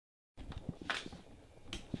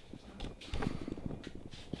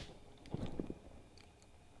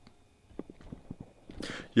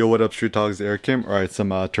Yo, what up, Street Talks? Eric Kim. All right, some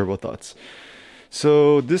turbo thoughts.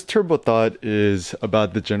 So this turbo thought is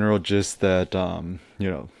about the general gist that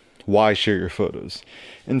why share your photos.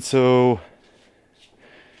 And so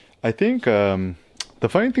I think the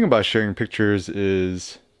funny thing about sharing pictures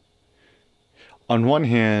is, on one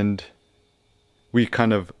hand, we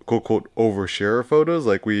kind of quote unquote overshare our photos.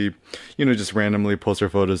 Like we, just randomly post our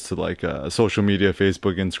photos to like social media,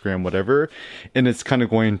 Facebook, Instagram, whatever. And it's kind of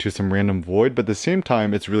going into some random void. But at the same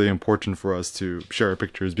time, it's really important for us to share our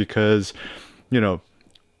pictures because,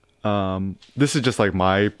 this is just like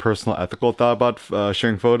my personal ethical thought about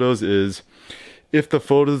sharing photos is, if the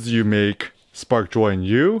photos you make spark joy in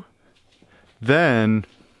you, then,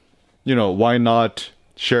 why not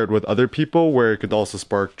share it with other people where it could also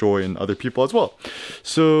spark joy in other people as well.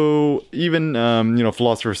 So even,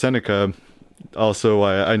 philosopher Seneca, also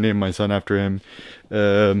I named my son after him.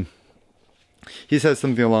 He says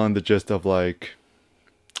something along the gist of like,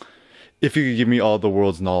 if you could give me all the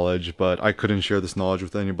world's knowledge, but I couldn't share this knowledge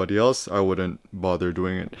with anybody else, I wouldn't bother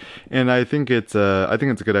doing it. And I think it's a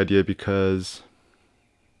good idea because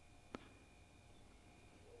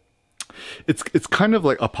it's kind of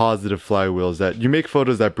like a positive flywheel, is that you make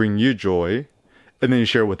photos that bring you joy and then you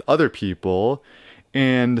share with other people.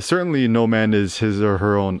 And certainly no man is his or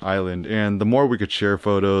her own island. And the more we could share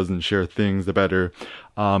photos and share things, the better.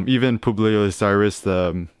 Even Publius Cyrus,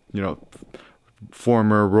 the,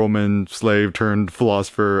 former Roman slave turned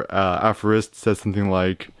philosopher, aphorist, says something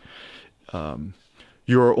like,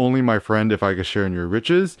 you are only my friend if I can share in your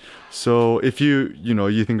riches. So if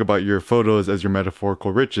you think about your photos as your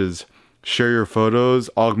metaphorical riches, share your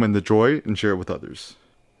photos, augment the joy, and share it with others.